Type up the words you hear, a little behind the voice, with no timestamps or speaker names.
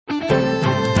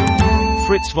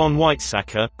Fritz von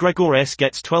Weizsäcker, Gregor S.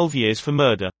 gets 12 years for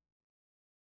murder.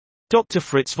 Dr.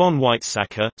 Fritz von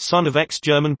Weizsäcker, son of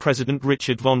ex-German President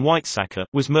Richard von Weizsäcker,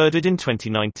 was murdered in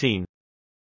 2019.